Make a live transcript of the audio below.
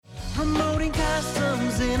promoting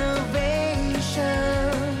customs innovations.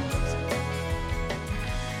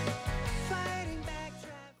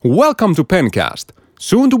 Welcome to Pencast,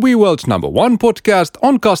 soon to be world's #1 podcast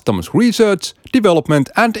on customs research, development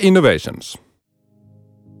and innovations.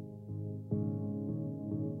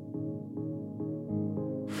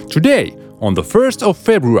 Today, on the 1st of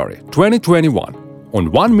February 2021,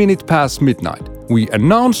 on 1 minute past midnight, we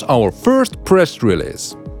announce our first press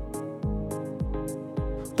release.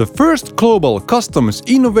 The first Global Customs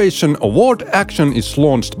Innovation Award action is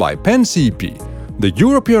launched by PenCP, the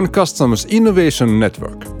European Customs Innovation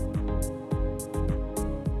Network.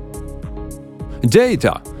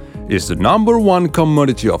 Data is the #1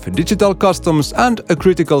 commodity of digital customs and a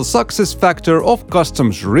critical success factor of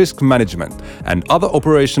customs risk management and other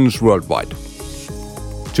operations worldwide.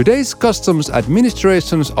 Today's customs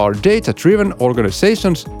administrations are data-driven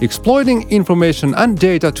organizations exploiting information and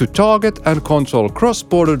data to target and control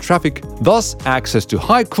cross-border traffic, thus access to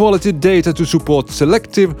high-quality data to support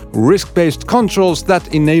selective, risk-based controls that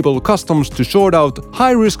enable customs to sort out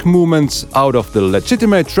high-risk movements out of the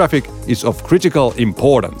legitimate traffic is of critical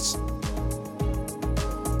importance.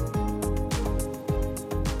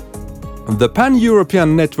 The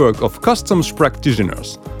Pan-European Network of Customs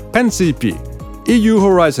Practitioners, PenCP, EU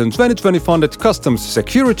Horizon 2020 funded Customs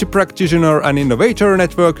Security Practitioner and Innovator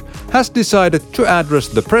Network has decided to address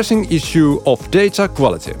the pressing issue of data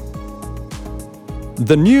quality.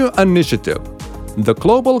 The new initiative, the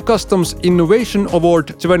Global Customs Innovation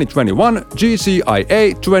Award 2021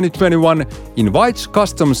 GCIA 2021, invites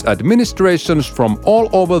customs administrations from all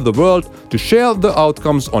over the world to share the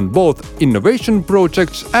outcomes on both innovation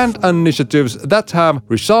projects and initiatives that have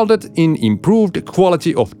resulted in improved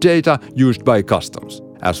quality of data used by customs,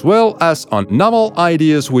 as well as on novel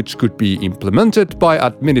ideas which could be implemented by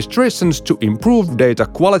administrations to improve data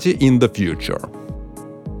quality in the future.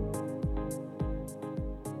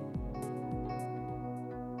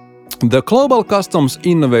 The Global Customs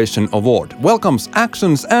Innovation Award welcomes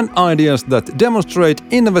actions and ideas that demonstrate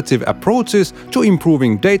innovative approaches to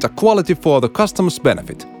improving data quality for the customs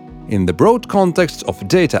benefit, in the broad context of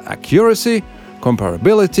data accuracy,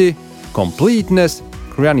 comparability, completeness,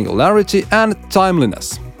 granularity and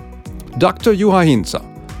timeliness. Dr. Juha Hintsa,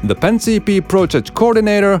 the PenCP project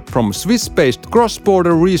coordinator from Swiss-based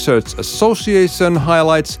Cross-Border Research Association,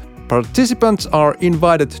 highlights participants are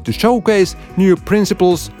invited to showcase new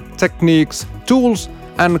principles, techniques, tools,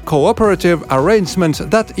 and cooperative arrangements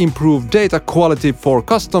that improve data quality for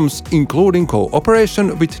customs, including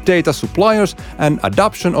cooperation with data suppliers and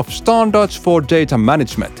adoption of standards for data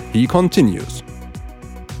management, he continues.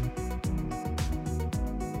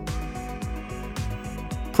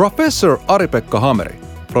 Professor Ari-Pekka Hameri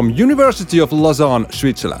from University of Lausanne,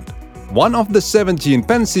 Switzerland, one of the 17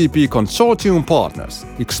 PenCP consortium partners,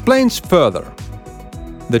 explains further.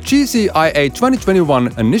 The GCIA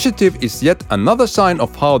 2021 initiative is yet another sign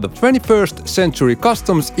of how the 21st century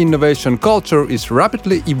customs innovation culture is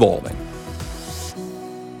rapidly evolving.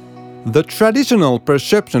 The traditional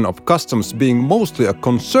perception of customs being mostly a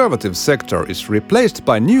conservative sector is replaced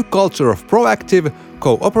by a new culture of proactive,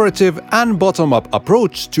 cooperative and bottom-up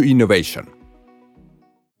approach to innovation.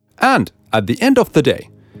 And at the end of the day,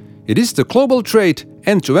 it is the global trade,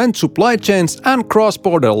 end-to-end supply chains and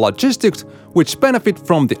cross-border logistics which benefit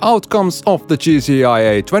from the outcomes of the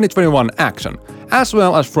GCIA 2021 action, as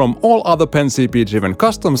well as from all other PenCP-driven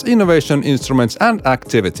customs innovation instruments and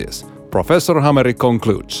activities, Professor Hameri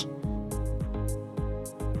concludes.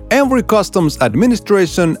 Every customs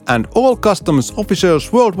administration and all customs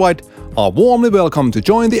officers worldwide are warmly welcome to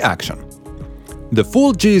join the action. The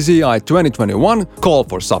full GCI 2021 call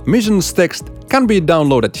for submissions text can be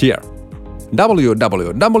downloaded here.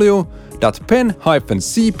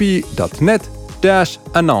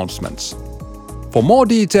 www.pen-cp.net/announcements. For more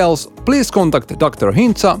details, please contact Dr.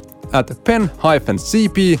 Hintsa at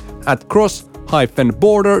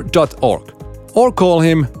pen-cp@cross-border.org or call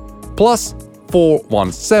him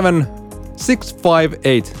 +417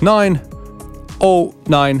 6589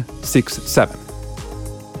 0967.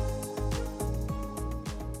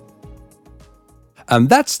 And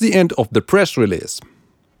that's the end of the press release.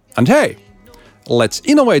 And hey, let's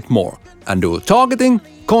innovate more and do targeting,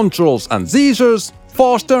 controls and seizures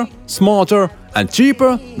faster, smarter and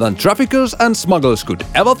cheaper than traffickers and smugglers could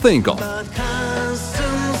ever think of.